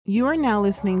You are now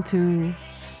listening to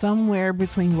Somewhere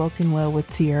Between Woke and Well with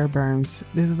Tierra Burns.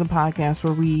 This is a podcast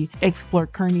where we explore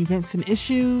current events and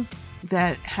issues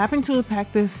that happen to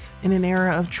impact us in an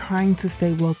era of trying to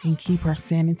stay woke and keep our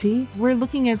sanity. We're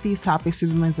looking at these topics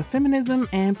through the lens of feminism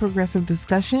and progressive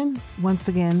discussion. Once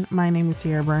again, my name is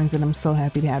Tierra Burns and I'm so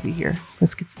happy to have you here.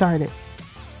 Let's get started.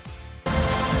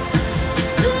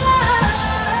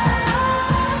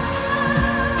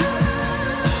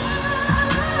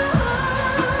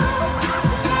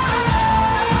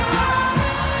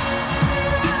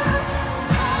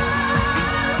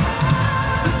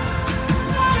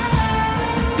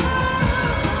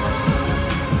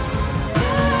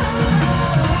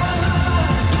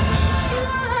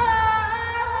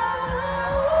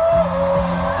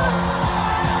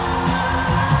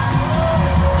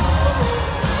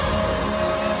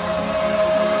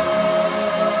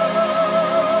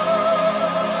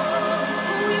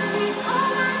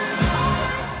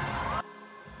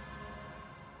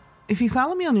 If you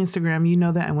follow me on Instagram, you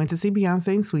know that I went to see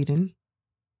Beyonce in Sweden.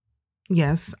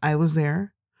 Yes, I was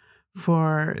there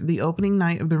for the opening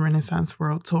night of the Renaissance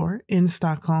World Tour in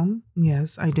Stockholm.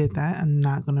 Yes, I did that. I'm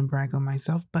not going to brag on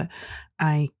myself, but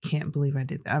I can't believe I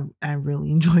did that. I really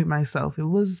enjoyed myself. It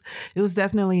was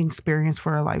definitely an experience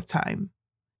for a lifetime.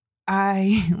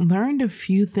 I learned a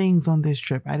few things on this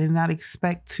trip. I did not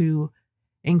expect to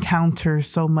encounter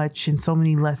so much and so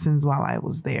many lessons while I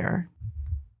was there.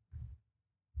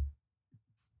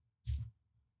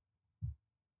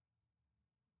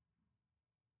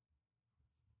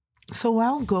 So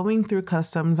while going through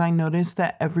customs, I noticed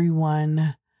that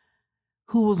everyone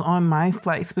who was on my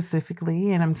flight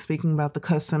specifically, and I'm speaking about the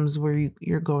customs where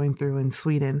you're going through in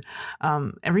Sweden,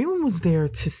 everyone was there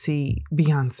to see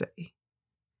Beyonce.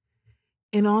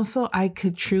 And also I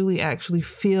could truly actually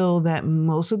feel that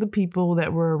most of the people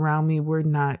that were around me were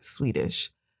not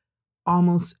Swedish.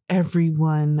 Almost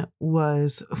everyone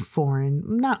was foreign.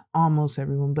 Not almost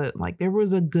everyone, but like there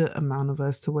was a good amount of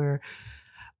us to where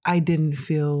I didn't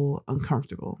feel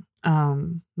uncomfortable.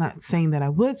 Not saying that I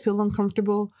would feel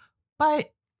uncomfortable,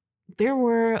 but there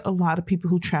were a lot of people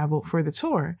who traveled for the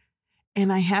tour.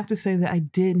 And I have to say that I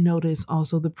did notice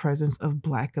also the presence of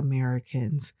Black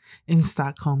Americans in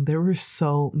Stockholm. There were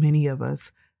so many of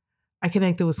us. I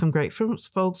connected with some great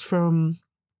folks from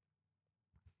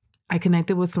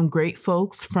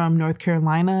North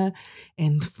Carolina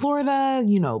and Florida.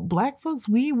 You know, Black folks,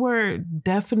 we were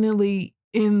definitely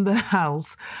in the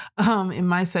house. In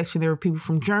my section, there were people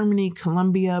from Germany,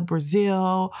 Colombia,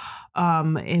 Brazil.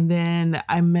 And then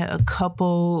I met a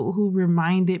couple who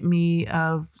reminded me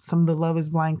of some of the Love is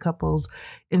Blind couples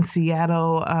in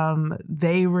Seattle.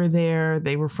 They were there.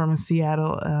 They were from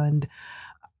Seattle. And,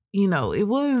 you know, it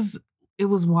was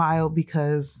wild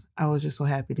because I was just so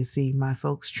happy to see my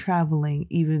folks traveling,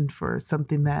 even for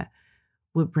something that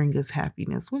would bring us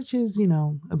happiness, which is, you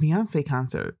know, a Beyonce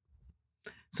concert.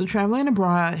 So traveling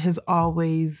abroad has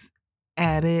always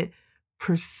added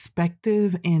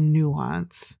perspective and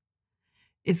nuance.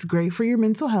 It's great for your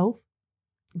mental health,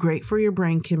 great for your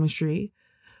brain chemistry,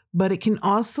 but it can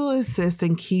also assist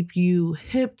and keep you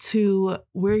hip to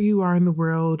where you are in the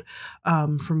world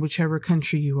from whichever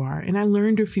country you are. And I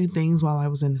learned a few things while I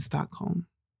was in Stockholm.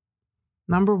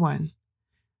 Number one,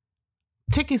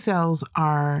 ticket sales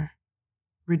are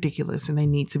ridiculous and they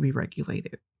need to be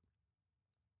regulated.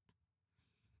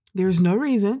 There's no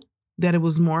reason that it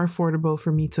was more affordable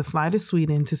for me to fly to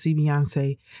Sweden to see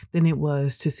Beyonce than it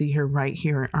was to see her right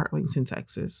here in Arlington,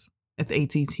 Texas, at the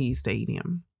AT&T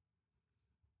Stadium.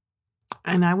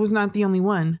 And I was not the only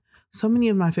one. So many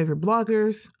of my favorite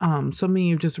bloggers, so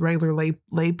many of just regular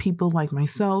lay people like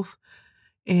myself,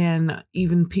 and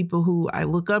even people who I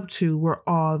look up to were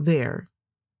all there.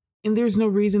 And there's no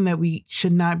reason that we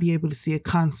should not be able to see a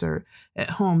concert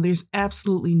at home. There's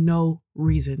absolutely no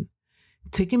reason.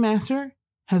 Ticketmaster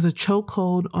has a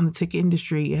chokehold on the ticket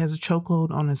industry. It has a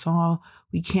chokehold on us all.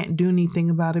 We can't do anything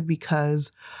about it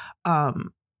because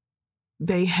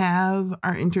they have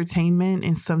our entertainment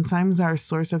and sometimes our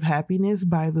source of happiness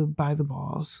by the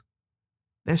balls.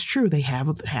 That's true. They have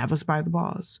us by the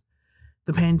balls.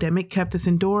 The pandemic kept us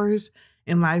indoors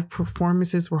and live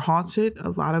performances were halted. A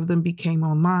lot of them became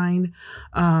online.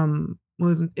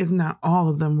 If not all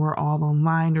of them were all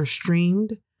online or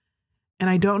streamed. And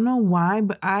I don't know why,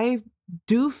 but I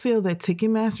do feel that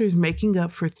Ticketmaster is making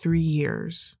up for 3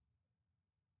 years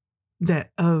and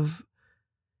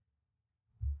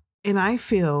I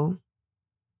feel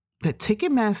that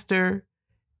Ticketmaster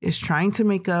is trying to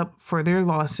make up for their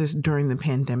losses during the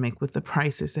pandemic with the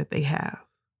prices that they have.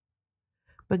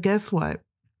 But guess what?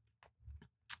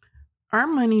 Our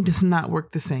money does not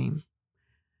work the same.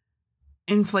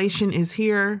 inflation is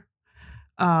here.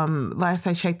 Last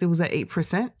I checked, it was at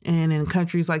 8%. And in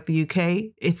countries like the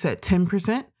UK, it's at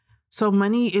 10%. So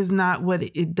money is not what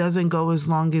it doesn't go as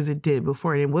long as it did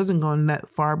before. It wasn't going that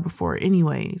far before,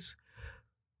 anyways.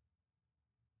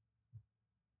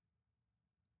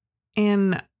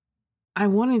 And I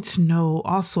wanted to know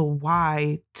also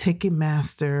why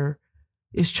Ticketmaster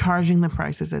is charging the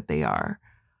prices that they are.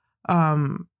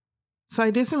 So I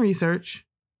did some research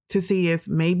to see if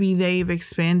maybe they've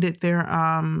expanded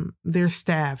their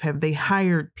staff. Have they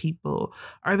hired people?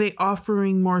 Are they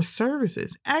offering more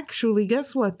services? Actually,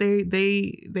 guess what?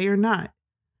 They are not.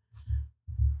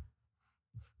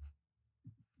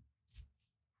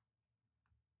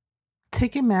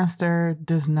 Ticketmaster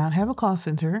does not have a call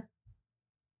center.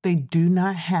 They do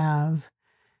not have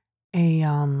a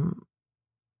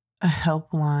a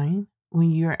helpline.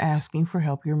 When you're asking for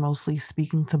help, you're mostly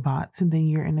speaking to bots, and then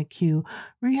you're in a queue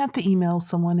where you have to email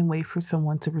someone and wait for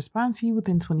someone to respond to you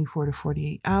within 24 to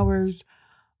 48 hours.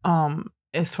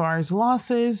 As far as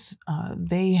losses,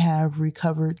 they have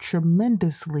recovered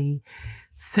tremendously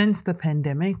since the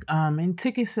pandemic. And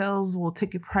ticket sales, well,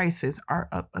 ticket prices are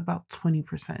up about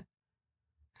 20%.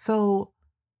 So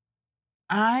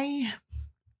I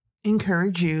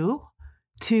encourage you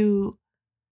to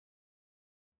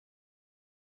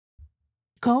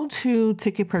go to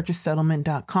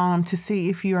ticketpurchasesettlement.com to see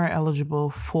if you are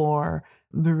eligible for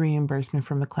the reimbursement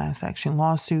from the class action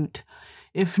lawsuit.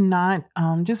 If not,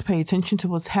 just pay attention to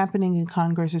what's happening in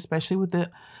Congress, especially with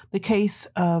the case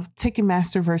of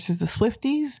Ticketmaster versus the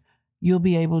Swifties. You'll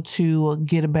be able to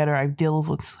get a better idea of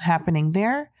what's happening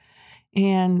there.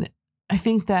 And I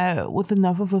think that with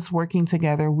enough of us working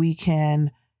together, we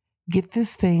can get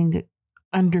this thing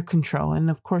under control. And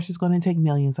of course, it's going to take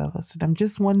millions of us. And I'm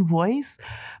just one voice,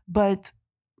 but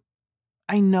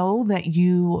I know that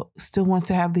you still want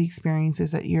to have the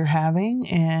experiences that you're having,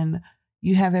 and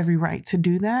you have every right to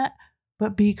do that.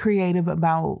 But be creative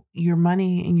about your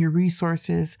money and your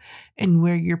resources and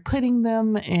where you're putting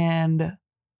them, and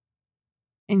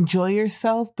enjoy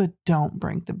yourself, but don't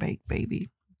break the bank, baby.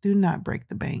 Do not break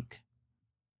the bank.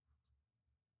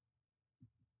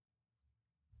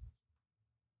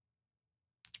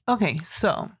 Okay,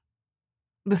 so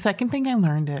the second thing I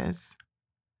learned is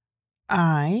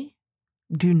I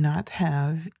do not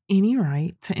have any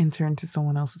right to enter into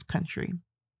someone else's country.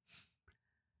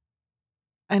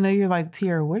 I know you're like,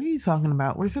 Tiara, what are you talking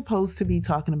about? We're supposed to be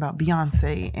talking about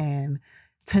Beyonce and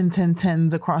 10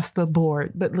 across the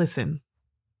board. But listen,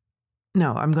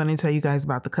 no, I'm going to tell you guys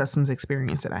about the customs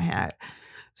experience that I had.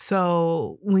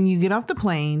 So when you get off the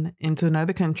plane into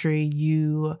another country,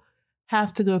 you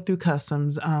have to go through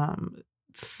customs.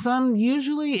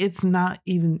 Usually it's not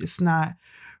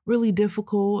really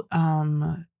difficult.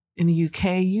 In the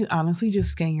UK, you honestly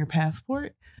just scan your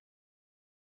passport.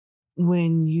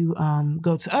 When you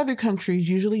go to other countries,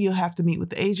 usually you'll have to meet with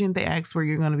the agent. They ask where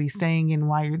you're going to be staying and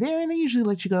why you're there, and they usually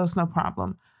let you go. It's no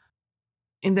problem.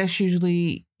 And that's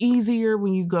usually easier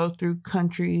when you go through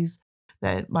countries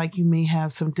that like you may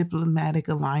have some diplomatic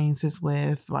alliances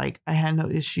with. Like I had no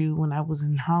issue when I was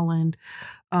in Holland.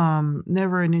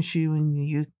 Never an issue in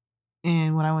the UK.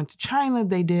 And when I went to China,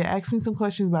 they did ask me some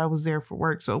questions, but I was there for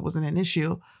work, so it wasn't an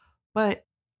issue. But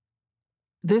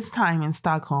this time in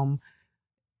Stockholm,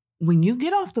 when you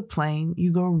get off the plane,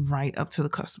 you go right up to the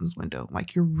customs window.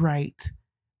 Like you're right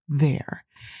there.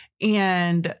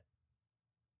 And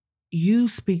you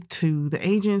speak to the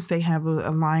agents. They have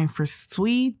a line for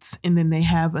Swedes, and then they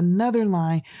have another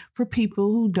line for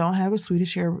people who don't have a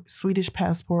Swedish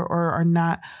passport or are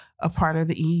not a part of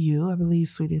the EU. I believe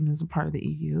Sweden is a part of the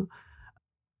EU.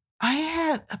 I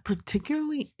had a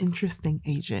particularly interesting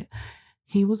agent.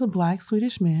 He was a Black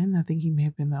Swedish man. I think he may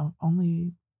have been the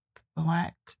only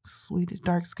Black Swedish,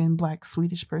 dark-skinned Black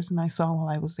Swedish person I saw while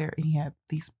I was there. And he had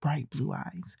these bright blue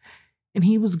eyes. And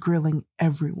he was grilling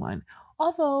everyone.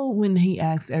 Although when he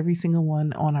asked every single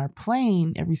one on our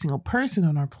plane, every single person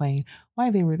on our plane,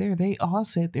 why they were there, they all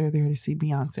said they're there to see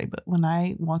Beyonce. But when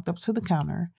I walked up to the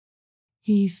counter,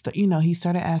 he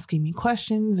started asking me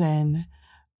questions, and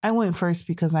I went first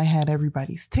because I had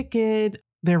everybody's ticket.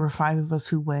 There were 5 of us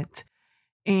who went,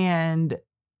 and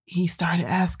he started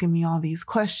asking me all these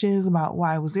questions about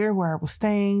why I was there, where I was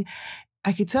staying.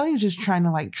 I could tell he was just trying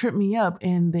to like trip me up.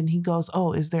 And then he goes,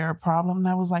 "Oh, is there a problem?" And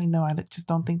I was like, "No, I just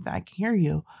don't think that I can hear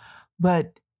you."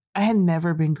 But I had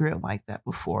never been grilled like that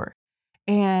before.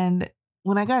 And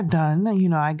when I got done,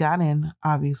 I got in,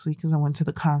 obviously, because I went to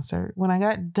the concert. When I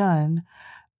got done,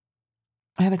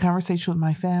 I had a conversation with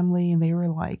my family, and they were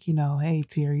like, "Hey,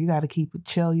 Tier, you got to keep it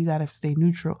chill. You got to stay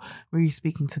neutral when you're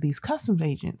speaking to these customs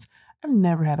agents." I've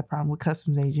never had a problem with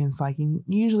customs agents. Like,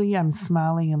 usually I'm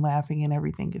smiling and laughing and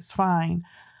everything is fine.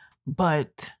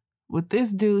 But with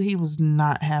this dude, he was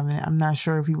not having it. I'm not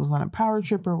sure if he was on a power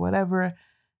trip or whatever.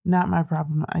 Not my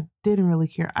problem. I didn't really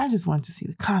care. I just wanted to see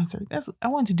the concert. I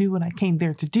wanted to do what I came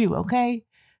there to do, okay?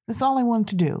 That's all I wanted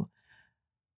to do.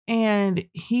 And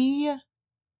he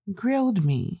grilled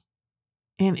me,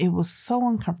 and it was so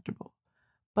uncomfortable.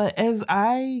 But as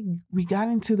we got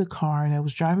into the car that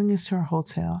was driving us to our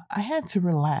hotel, I had to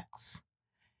relax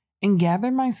and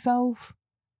gather myself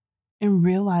and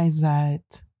realize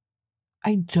that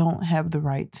I don't have the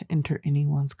right to enter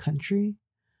anyone's country,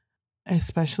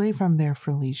 especially if I'm there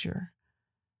for leisure.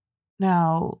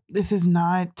 Now, this is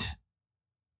not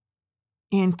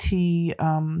anti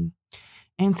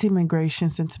anti-immigration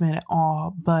sentiment at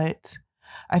all, but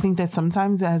I think that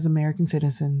sometimes as American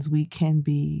citizens, we can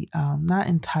be not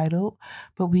entitled,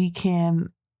 but we can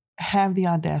have the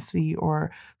audacity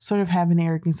or sort of have an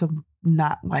arrogance of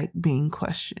not like being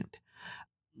questioned.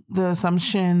 The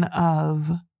assumption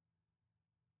of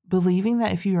believing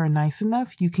that if you are nice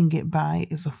enough, you can get by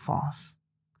is a false.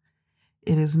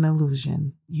 It is an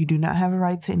illusion. You do not have a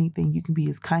right to anything. You can be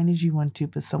as kind as you want to,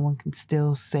 but someone can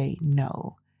still say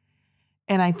no.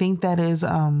 And I think that is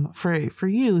for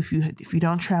you, if you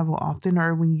don't travel often,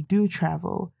 or when you do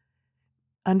travel,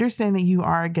 understand that you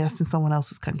are a guest in someone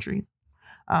else's country.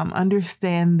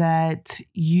 Understand that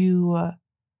you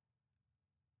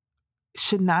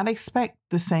should not expect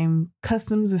the same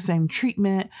customs, the same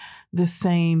treatment, the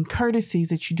same courtesies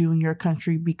that you do in your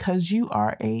country because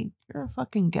you're a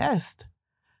fucking guest.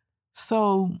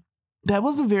 So that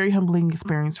was a very humbling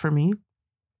experience for me.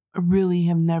 I really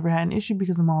have never had an issue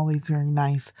because I'm always very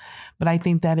nice. But I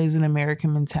think that is an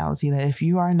American mentality that if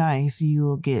you are nice,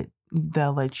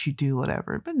 they'll let you do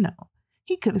whatever. But no,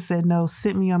 he could have said no,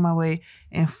 sent me on my way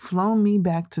and flown me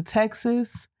back to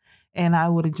Texas. And I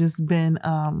would have just been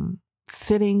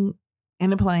sitting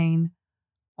in a plane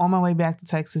on my way back to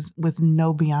Texas with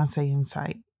no Beyonce in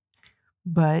sight.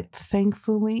 But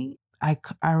thankfully, I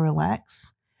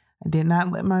relaxed. I did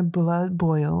not let my blood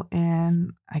boil,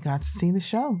 and I got to see the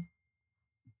show.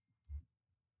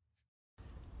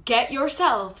 Get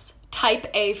yourselves type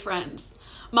A friends.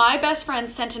 My best friend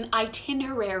sent an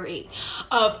itinerary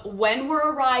of when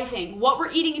we're arriving, what we're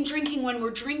eating and drinking when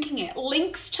we're drinking it,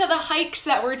 links to the hikes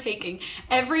that we're taking.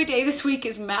 Every day this week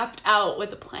is mapped out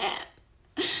with a plan.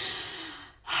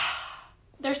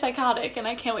 They're psychotic, and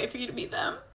I can't wait for you to meet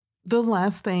them. The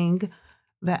last thing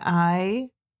that I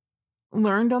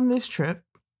learned on this trip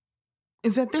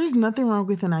is that there's nothing wrong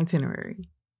with an itinerary.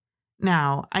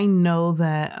 Now, I know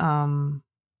that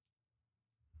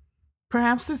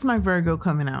perhaps it's my Virgo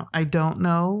coming out. I don't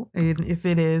know. And if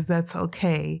it is, that's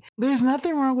okay. There's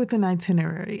nothing wrong with an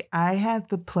itinerary. I had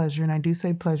the pleasure, and I do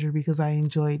say pleasure because I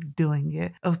enjoyed doing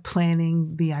it, of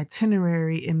planning the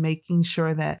itinerary and making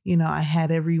sure that, I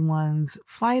had everyone's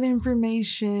flight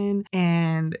information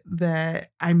and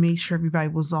that I made sure everybody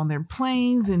was on their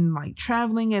planes and like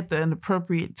traveling at an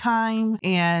appropriate time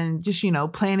and just,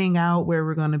 planning out where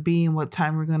we're going to be and what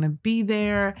time we're going to be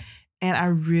there. And I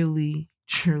really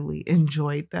truly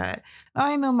enjoyed that.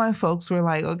 I know my folks were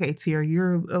like, okay, Tia,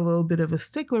 you're a little bit of a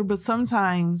stickler, but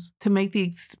sometimes to make the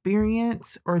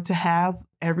experience or to have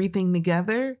everything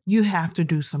together, you have to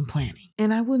do some planning.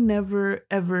 And I would never,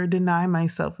 ever deny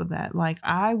myself of that. Like,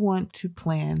 I want to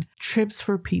plan trips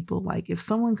for people. Like, if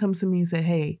someone comes to me and say,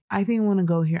 hey, I think I want to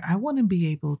go here, I want to be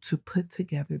able to put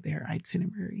together their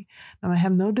itinerary. Now, I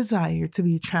have no desire to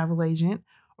be a travel agent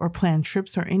or plan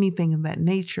trips or anything of that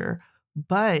nature,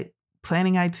 but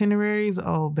planning itineraries,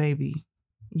 oh baby,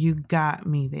 you got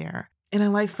me there. And I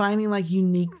like finding like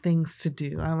unique things to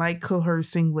do. I like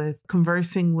conversing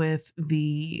with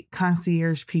the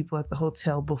concierge people at the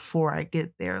hotel before I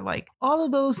get there. Like all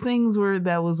of those things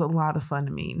that was a lot of fun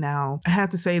to me. Now I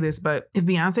have to say this, but if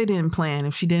Beyonce didn't plan,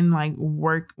 if she didn't like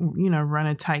work, run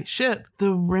a tight ship,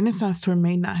 the Renaissance tour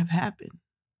may not have happened.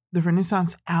 The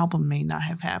Renaissance album may not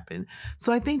have happened.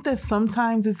 So I think that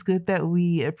sometimes it's good that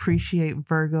we appreciate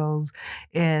Virgos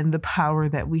and the power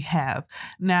that we have.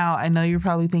 Now, I know you're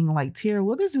probably thinking like, Tara,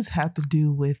 what does this have to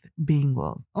do with being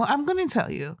woke? Well, I'm going to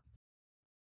tell you.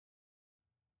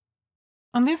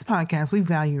 On this podcast, we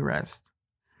value rest.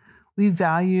 We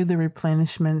value the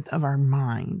replenishment of our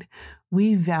mind.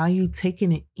 We value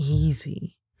taking it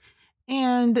easy.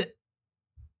 And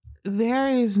there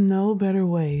is no better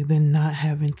way than not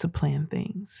having to plan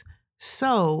things.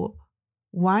 So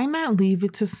why not leave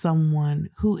it to someone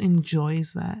who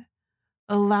enjoys that?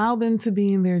 Allow them to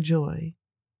be in their joy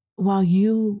while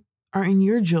you are in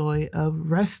your joy of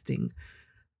resting.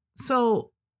 So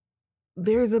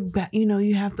there's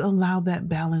you have to allow that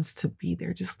balance to be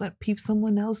there. Just let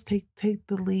someone else take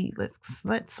the lead. Let's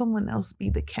let someone else be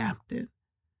the captain.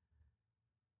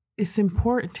 It's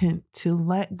important to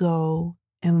let go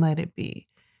and let it be.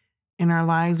 In our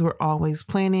lives, we're always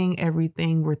planning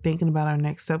everything. We're thinking about our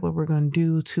next step, what we're going to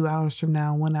do 2 hours from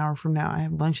now, 1 hour from now. I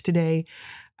have lunch today.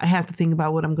 I have to think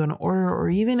about what I'm going to order, or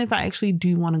even if I actually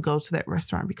do want to go to that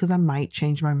restaurant, because I might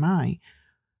change my mind.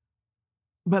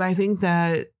 But I think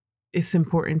that it's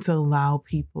important to allow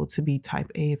people to be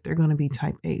type A if they're going to be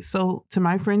type A. So to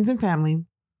my friends and family,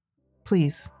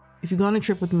 please, if you go on a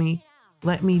trip with me,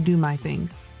 let me do my thing.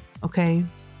 Okay?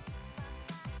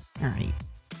 All right.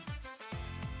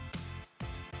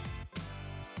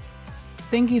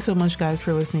 Thank you so much, guys,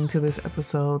 for listening to this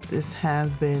episode. This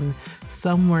has been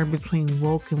somewhere between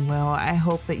woke and well. I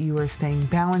hope that you are staying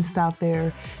balanced out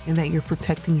there and that you're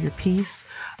protecting your peace.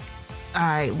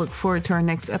 I look forward to our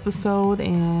next episode.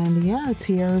 And yeah,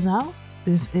 Tiara's out.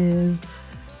 This is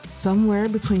Somewhere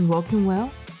Between Woke and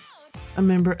Well, a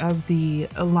member of the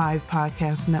Alive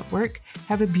Podcast Network.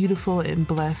 Have a beautiful and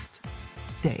blessed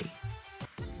day.